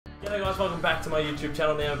G'day guys, welcome back to my YouTube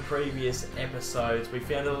channel. Now in previous episodes we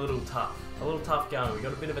found it a little tough going. We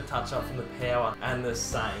got a bit of a touch up from the Power and the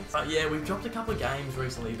Saints. But yeah, we've dropped a couple of games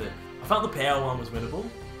recently that I felt the Power one was winnable.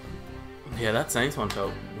 Yeah, that Saints one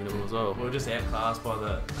felt winnable as well. We were just outclassed by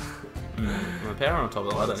the... The Power on top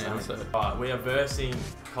of the ladder now, so... Alright, we are versing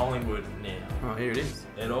Collingwood now. Oh, here it is.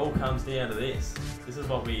 It all comes down to this. This is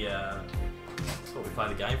what we play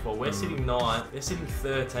the game for. We're sitting 9th, they're sitting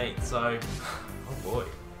 13th, so... Oh boy.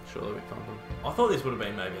 Surely we can't. I thought this would have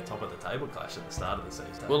been maybe a top of the table clash at the start of the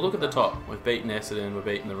season. Well, look at the top. We've beaten Essendon, we've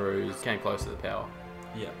beaten the Roos, came close to the Power.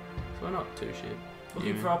 Yeah. So we're not too shit.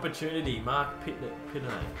 Looking for opportunity. Mark Pitney.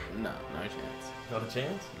 No chance. Not a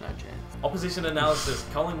chance? No chance. Opposition analysis.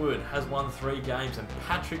 Collingwood has won 3 games and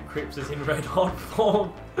Patrick Cripps is in red hot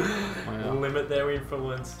form. Wow. Limit their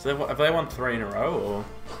influence. So have they won 3 in a row, or...?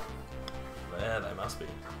 Yeah, they must be.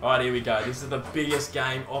 Alright, here we go. This is the biggest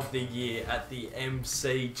game of the year at the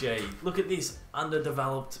MCG. Look at this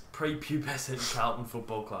underdeveloped prepubescent Carlton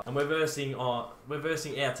Football Club. And we're versing our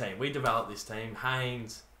team. We developed this team.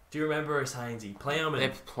 Haynes. Do you remember us, Hainesy? Plowman.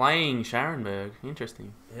 They're playing Scharenberg.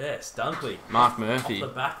 Interesting. Yes, Dunkley. Mark Murphy. Off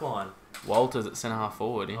the back line. Walters at centre half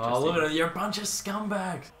forward. Interesting. Oh, look at it. You're a bunch of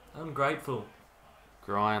scumbags. Ungrateful.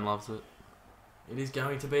 Brian loves it. It is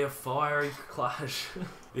going to be a fiery clash.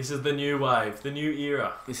 This is the new wave, the new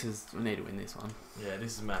era. We need to win this one. Yeah,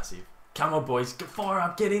 this is massive. Come on, boys. Fire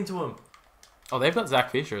up. Get into them. Oh, they've got Zach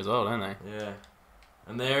Fisher as well, don't they? Yeah.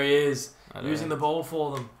 And there he is. Using the ball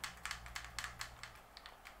for them.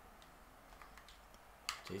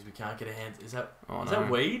 Jeez, we can't get a hand. Is that that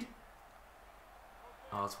Weed?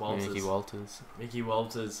 Oh, it's Walters. Mickey Walters. Mickey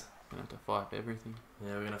Walters. We're going to have to fight for everything.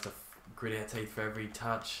 Yeah, we're going to have to grit our teeth for every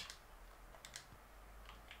touch.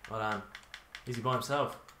 Well done. Is he by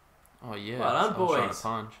himself? Oh, yeah. Well done, boys. Trying to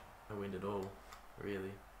punch. No wind at all,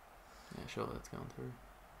 really. Yeah, sure, that's going through.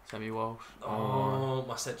 Sammy Walsh. Oh,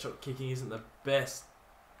 my set shot kicking isn't the best.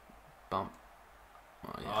 Bump.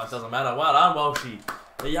 Oh, yes. Oh, it doesn't matter. Well done, Walshy.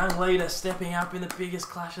 The young leader stepping up in the biggest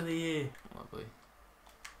clash of the year. Lovely.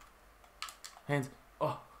 Hands.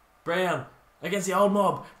 Oh, Brown against the old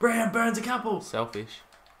mob. Brown burns a couple. Selfish.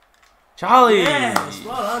 Charlie! Yes,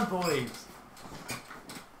 well done, boys.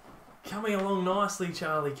 Coming along nicely,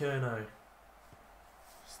 Charlie Curnow.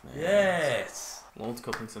 Snaps. Yes. Lord's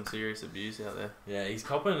copping some serious abuse out there. Yeah, he's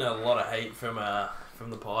copping a lot of heat from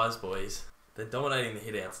the Pies boys. They're dominating the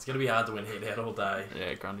hit-outs. It's going to be hard to win hit-out all day.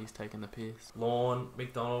 Yeah, Grundy's taking the piss. Lawn,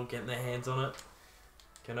 MacDonald getting their hands on it.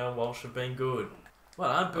 Curnow and Walsh have been good. Well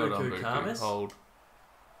done, Buku Karmas. Hold.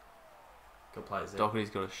 Good plays there. Doherty's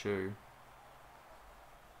got a shoe.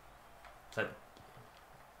 Oh,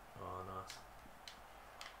 nice.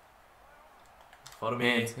 Fod him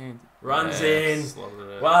in. Hands. Runs in.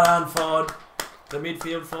 Well done, Fod. The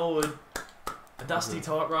midfield forward. A dusty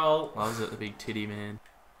tight roll. Loves it, the big titty man.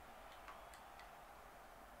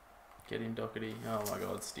 Get in, Doherty. Oh my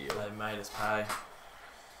god, steal. They made us pay.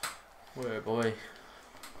 Where, boy?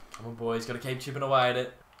 Come on, boys. Got to keep chipping away at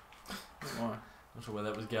it. Why? Not sure where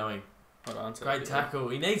that was going. Hold on, Great tackle.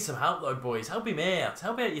 He needs some help, though, boys. Help him out.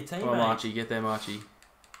 Help out your teammate. Oh, Marchie. Get there, Marchie.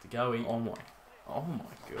 To go eat. Oh my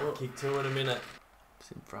god. Kick 2 in a minute.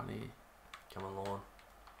 It's in front here. Come on, Lorne.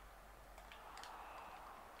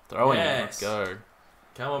 Throw it. Yes. Let's go.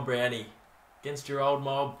 Come on, Brownie. Against your old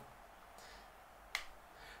mob.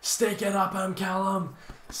 Stick it up him, Callum.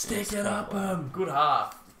 Stick it up him. Good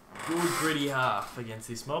half. Good gritty half against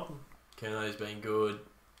this mob. Curnow's been good.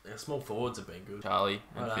 Our small forwards have been good. Charlie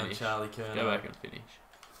and Well done, finish. Charlie Curnow. Go back and finish.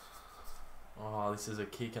 Oh, this is a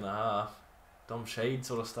kick and a half. Dom Sheed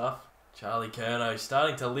sort of stuff. Charlie Curnow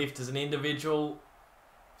starting to lift as an individual.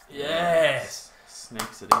 Yes.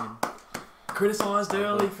 Sneaks it in. Criticised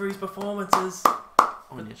early for his performances.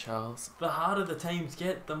 On your Charles. The harder the teams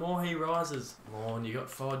get, the more he rises. Lorne, you got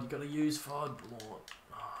Fod. You got to use Fod. Lorne.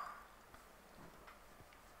 Oh.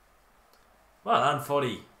 Well done,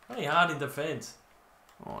 Foddy. Pretty hard in defence.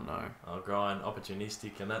 Oh no. Oh, grind,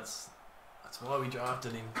 opportunistic, and that's why we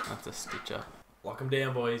drafted him. That's a stitcher. Lock him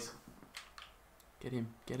down, boys. Get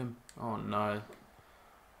him. Get him. Oh no.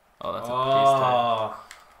 Oh, that's a piss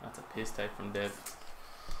tape. That's a piss tape from Dev.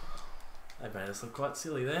 They made us look quite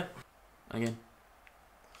silly there. Again.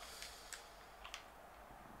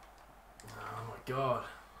 Oh my god.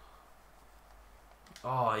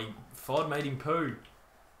 Oh, Fod made him poo.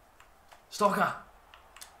 Stocker.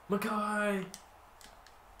 Mackay.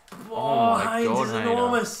 Oh, my Haynes god, is Hayner.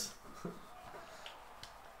 enormous.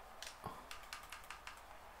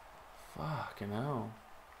 Fucking hell.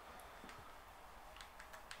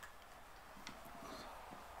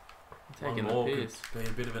 Taking the piss. Could be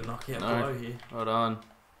a bit of a knockout No. blow here. Hold on.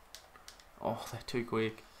 Oh, they're too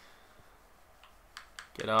quick.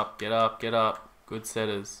 Get up, get up, get up. Good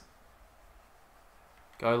setters.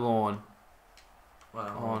 Go lawn.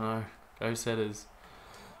 Wow. Oh no. Go setters.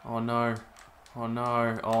 Oh no. Oh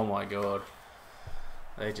no. Oh my god.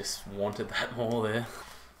 They just wanted that more there.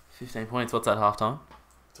 15 points. What's that half time?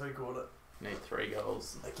 3/4. Need 3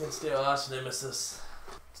 goals. Against our arch nemesis.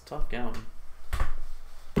 It's tough going.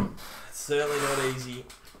 It's certainly not easy.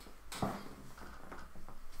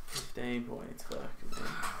 15 points. Fuck man.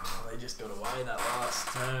 Oh, they just got away that last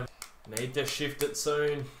term. Need to shift it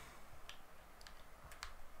soon.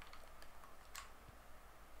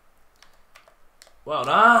 Well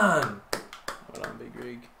done! Well done, Big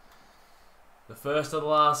Rig. The first of the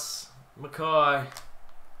last. Mackay.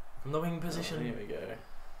 From the wing position. Oh, here we go.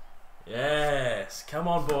 Yes, come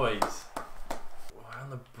on, boys. We're on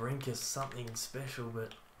the brink of something special,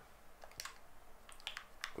 but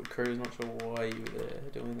Good Crew's not sure why you were there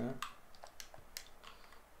doing that.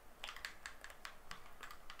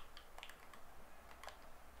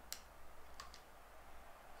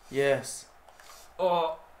 Yes.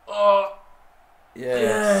 oh,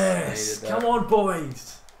 Yes. yes. Come on,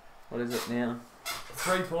 boys. What is it now?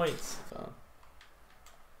 3 points. Fun.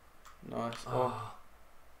 Nice. Oh,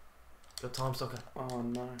 got time, soccer. Oh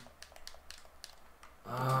no.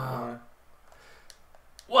 Ah, No.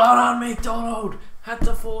 well done, MacDonald. Had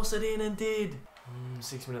to force it in and did.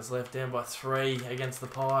 6 minutes left, down by 3 against the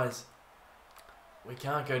Pies. We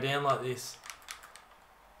can't go down like this.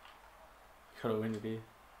 Gotta win it here.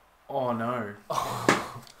 Oh no.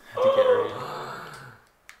 Oh. Had to get rid.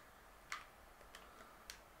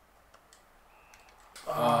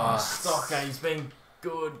 Oh, Stocker, he's been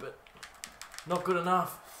good, but not good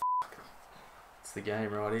enough. It's the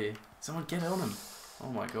game right here. Someone get on him. Oh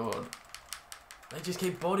my god. They just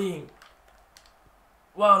keep bodying.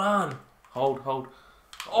 Well done. Hold, hold.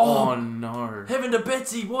 Oh, Oh no. heaven to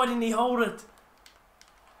Betsy, why didn't he hold it?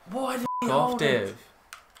 Why didn't he Golf hold it? Dev.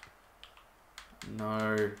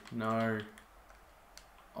 No, no.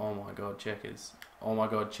 Oh my god, checkers. Oh my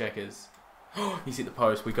god, checkers. He's hit the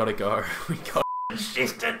post. We gotta go. We got.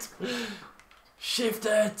 Shift it. Shift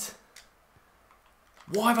it.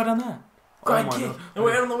 Why have I done that? Great oh my kick. god. And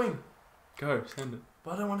we're out on the wing. Go, send it.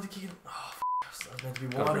 But I don't want it to kick it. Oh, that was meant to be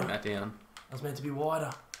Gotta wider. bring that down. That was meant to be wider.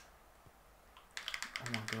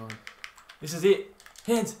 Oh my god. This is it.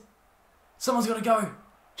 Hands. Someone's got to go.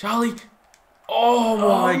 Charlie. Oh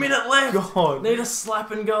my a minute left. god. Need a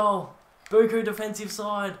slap and goal. Buku defensive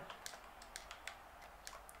side.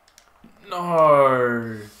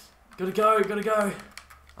 No. Gotta go, gotta go.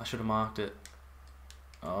 I should have marked it.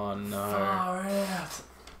 Oh no. Far out.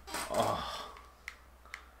 Oh.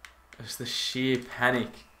 It's the sheer panic.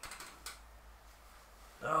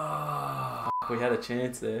 Oh. We had a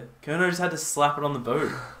chance there. Kerno just had to slap it on the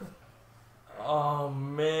boot. Oh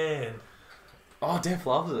man. Oh, Def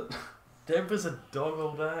loves it. Denver's a dog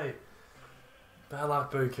all day. Bad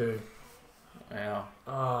luck, Buku. Wow.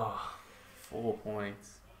 Oh. 4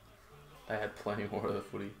 points. They had plenty more of the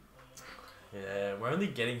footy. Yeah, we're only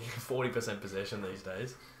getting 40% possession these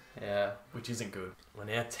days, Yeah. which isn't good. We're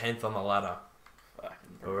now 10th on the ladder. Fucking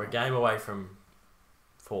We're a game away from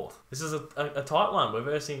 4th. This is a tight one. We're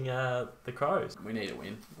versing the Crows. We need a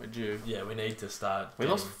win. We're due. Yeah, we need to start. We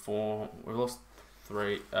lost 4. We've lost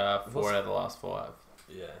 4 out of the last 5.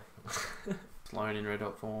 Yeah. Sloan in red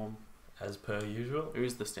hot form. As per usual.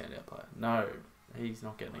 Who's the standout player? No, he's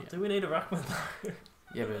not getting it. Do we need a ruckman though?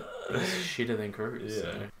 Yeah, but he's shitter than Cruz. Yeah.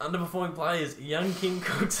 So. Underperforming players, young Kim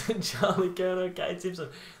Cooks and Charlie Curnow, Kate Simpson.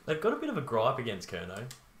 They've got a bit of a gripe against Curnow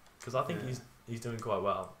because I think he's doing quite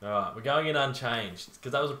well. All right, we're going in unchanged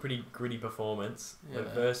because that was a pretty gritty performance. Yeah. We're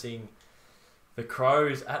versing the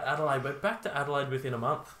Crows at Adelaide. We're back to Adelaide within a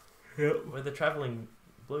month. Yep. We're the travelling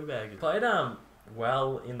blue baggers. Played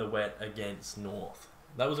well in the wet against North.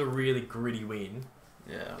 That was a really gritty win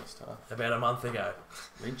Yeah, that was tough. about a month ago.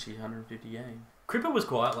 Lynchy, 150 game. Cripper was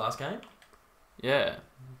quiet last game. Yeah.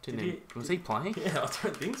 Did Was he playing? Yeah, I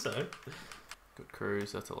don't think so. Good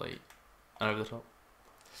Cruz, that's elite. Over the top.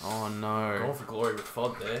 Oh no. Going for glory with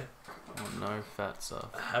Fod there. Oh no, fat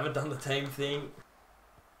stuff. Haven't done the team thing.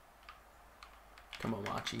 Come on,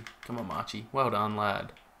 Marchie. Come on, Marchie. Well done,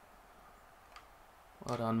 lad.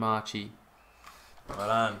 Well done, Marchie. Well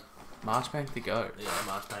done. Marchbank to go. Yeah,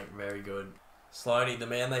 Marchbank, very good. Sloney, the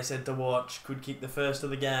man they said to watch, could kick the first of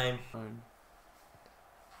the game.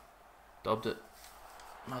 Dobbed it.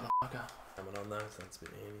 Motherfucker. Coming on though, so that's a bit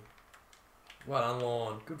handy. Well done,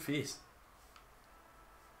 Lorne. Good fist.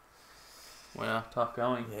 Wow, tough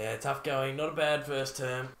going. Yeah, tough going. Not a bad first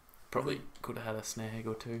term. Probably could have had a snag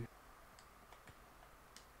or two.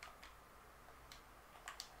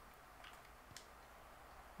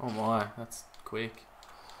 Oh my, that's quick.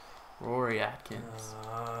 Rory Atkins.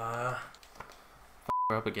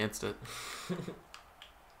 We're up against it.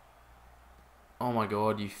 Oh my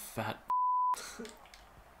god, you fat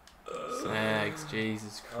Snags,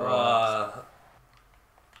 Jesus Christ.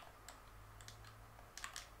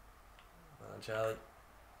 Charlie.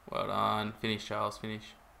 Well done. Finish, Charles.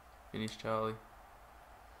 Finish. Finish, Charlie.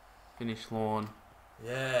 Finish, Lawn.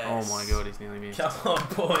 Yes. Oh my god, he's nearly missed. Come on,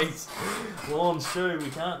 boys. Lawn's true. We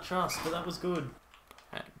can't trust, but that was good.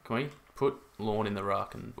 Hey, can we put Lawn in the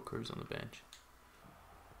ruck and put Cruz on the bench?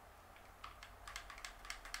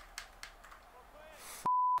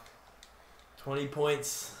 20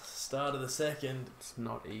 points. Start of the second. It's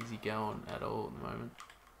not easy going at all at the moment.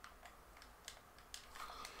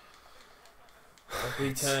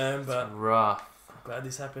 Ugly term, but rough. glad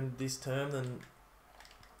this happened this term than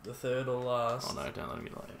the third or last. Oh no, don't let me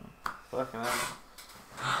lay Fucking hell.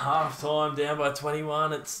 Half time down by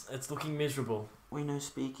 21. It's looking miserable. We know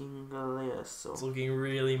speaking English. So. It's looking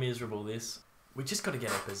really miserable. This. We just got to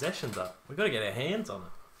get our possessions up. We got to get our hands on it.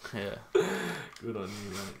 Yeah. Good on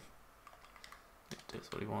you, mate.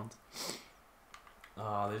 That's what he wants.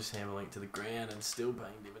 Oh, they're just handling it to the ground and still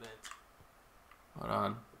paying dividends. Well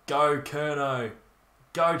done. Go, Kerno.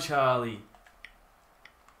 Go, Charlie.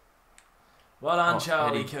 Well done,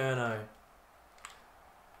 Charlie, Eddie. Kerno.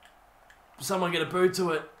 Someone get a boot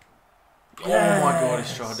to it. Oh my god,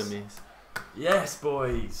 he's tried to miss. Yes,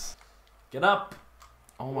 boys. Get up.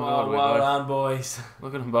 Oh my god, well done, boys.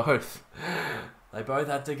 Look at them both. They both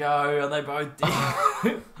had to go, and they both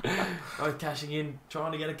did. Both cashing in,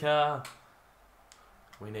 trying to get a car.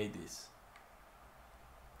 We need this.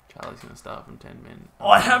 Charlie's going to start from 10 men.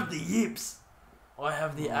 I have the yips. I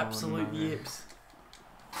have the absolute no. yips.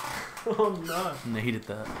 Oh no. Needed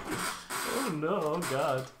that. Oh no, oh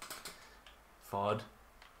god. Fod.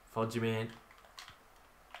 Fod, you man.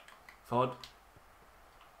 Fod.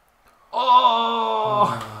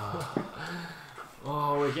 Oh!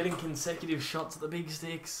 Oh, we're getting consecutive shots at the big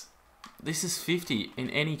sticks. This is 50 in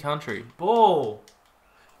any country. Ball.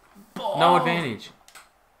 Ball. No advantage.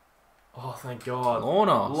 Oh, thank God.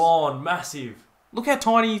 Lawnos. Lawn, massive. Look how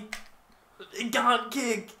tiny. He can't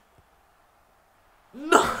kick.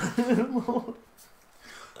 No. Did you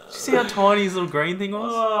see how tiny his little green thing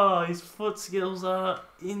was? Oh, his foot skills are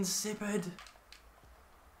insipid.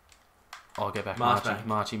 Oh, get back, March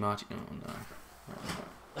Marchie. back. Oh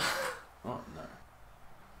no. Oh no.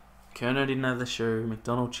 Kerno didn't have the shoe.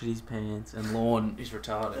 MacDonald shit his pants, and Lawn is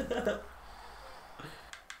retarded.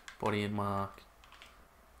 Body and mark.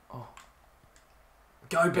 Oh,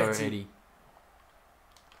 Go, go Betsy. Eddie.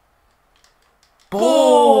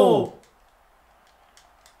 Ball!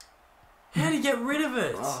 How'd he get rid of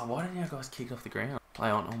it? Oh, why didn't you guys kick it off the ground? Play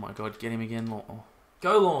on. Oh my god, get him again. Oh,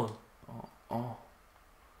 Go, Lawn. oh.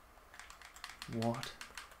 What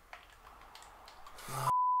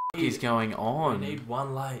is going on? We need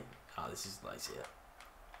one late. Oh, this is lazy.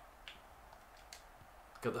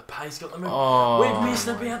 Got the pace, got the move. Oh, We've missed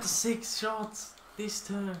about 6 shots this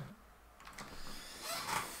term.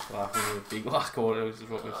 Laughing with a big last quarter, which is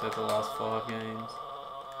what we've said the last 5 games.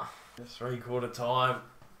 3/4 time.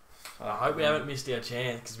 I hope we haven't missed our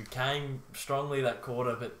chance because we came strongly that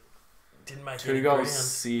quarter, but didn't make 2 any goals, ground.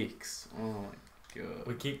 6. Oh my god.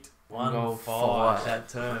 We kicked 1 goal, 1-5 5 that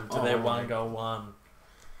term to their 1 goal 1.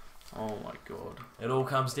 Oh my god. It all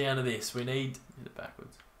comes down to this. We need Hit it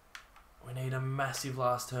backwards. a massive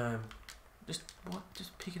last term. Just what?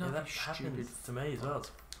 Just pick it Yeah, up. that You happens stupid. to me as well.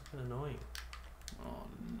 It's fucking annoying. Oh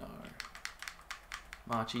no.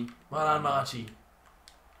 Marchie. Well done, Marchie.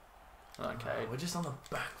 Okay. We're just on the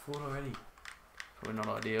back foot already. Probably not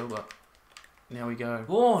ideal, but now we go.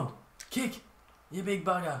 Lawn, kick, you big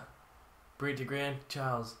bugger. Bring it to ground,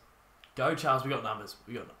 Charles. Go, Charles. We got numbers.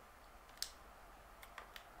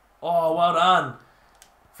 Oh, well done.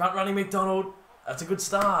 Front running MacDonald. That's a good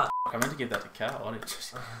start. I meant to give that to Cal. I didn't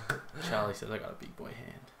just... Charlie says I got a big boy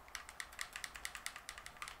hand.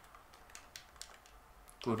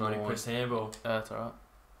 Good Already one. pressed handball. That's alright.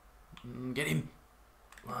 Get him.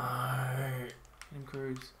 No. Get him,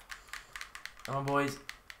 Cruz. Come on, boys.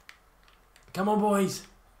 Come on, boys.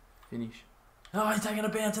 Finish. Oh, he's taking a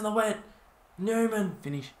bounce in the wet. Newman.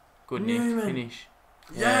 Finish. Good, Newman. Nick. Finish.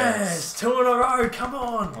 Yes. 2 in a row. Come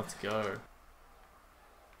on. Let's go.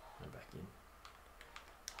 Go back in.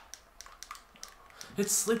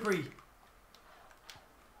 It's slippery.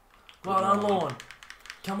 Well done, Lawn.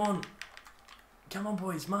 Come on. Come on,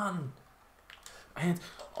 boys. Martin. Hands.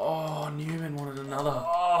 Oh, Newman wanted another.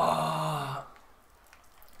 Oh.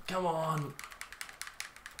 Come on.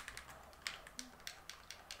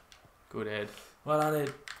 Good, Ed. Well done,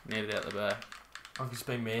 Ed. Needed out the back. I've just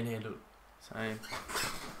been manhandled. Same.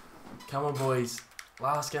 Come on, boys.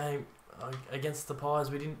 Last game against the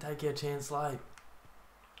Pies, we didn't take our chance late.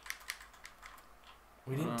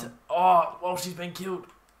 We didn't. Well, she's been killed.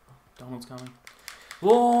 Donald's coming.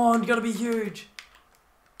 Lawn, gotta be huge.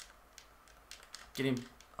 Get him.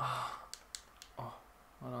 Well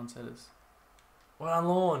done, Setters. Well done,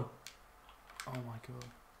 Lawn. Oh my god.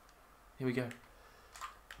 Here we go.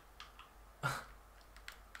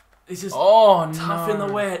 It's just tough tough in the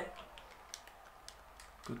wet.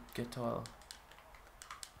 Good, get Tyler.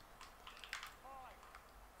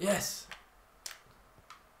 Yes.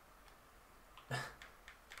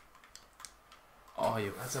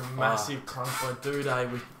 That's a massive clunk by Duday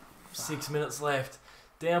with 6 minutes left.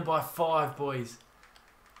 Down by 5, boys.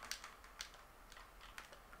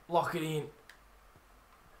 Lock it in.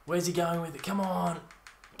 Where's he going with it? Come on.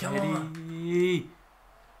 Come on.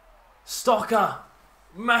 Stocker.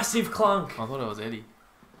 Massive clunk. I thought it was Eddie.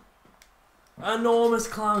 Enormous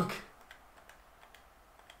clunk.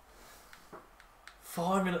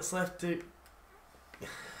 5 minutes left to...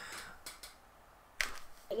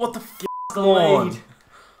 What the f*** is the lead?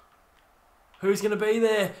 Who's going to be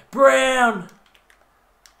there? Brown!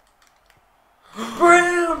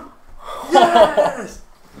 Brown! Yes!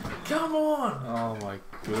 Come on! Oh my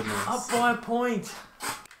goodness. Up by a point.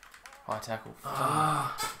 High tackle.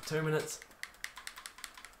 2 minutes.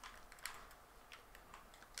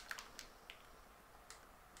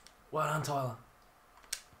 Well done, Tyler.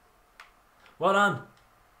 Well done.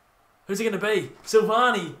 Who's it going to be?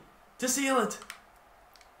 Silvani to seal it.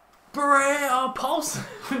 Brown. Paulson.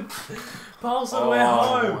 Paulson, we're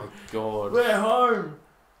home. Oh my god. We're home.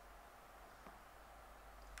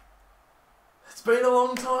 It's been a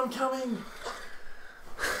long time coming.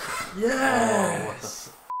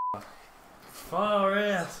 Yes. What the Far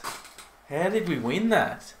out. How did we win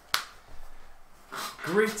that?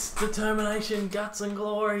 Grit, determination, guts and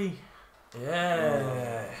glory.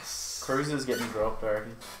 Yes. Cruiser's getting dropped, I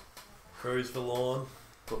reckon. Cruise for Lawn.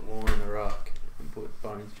 Put Lawn in the ruck and put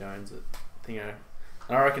Bones Jones at Thingo.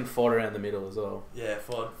 And I reckon Fodder around the middle as well. Yeah,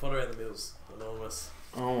 Fodder around the middle's enormous.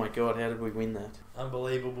 Oh my god, how did we win that?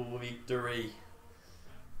 Unbelievable victory.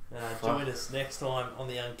 Join us next time on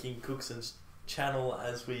the Young King Cookson's channel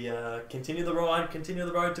as we continue the road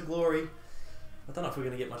to glory. I don't know if we're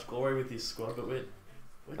going to get much glory with this squad, but we're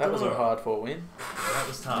that was a hard-fought win. Yeah, that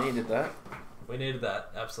was tough. Needed that. We needed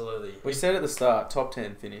that, absolutely. We said at the start, top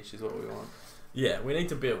 10 finish is what we want. Yeah, we need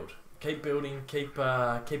to build. Keep building, keep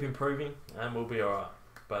improving, and we'll be alright.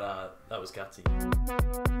 But that was gutsy.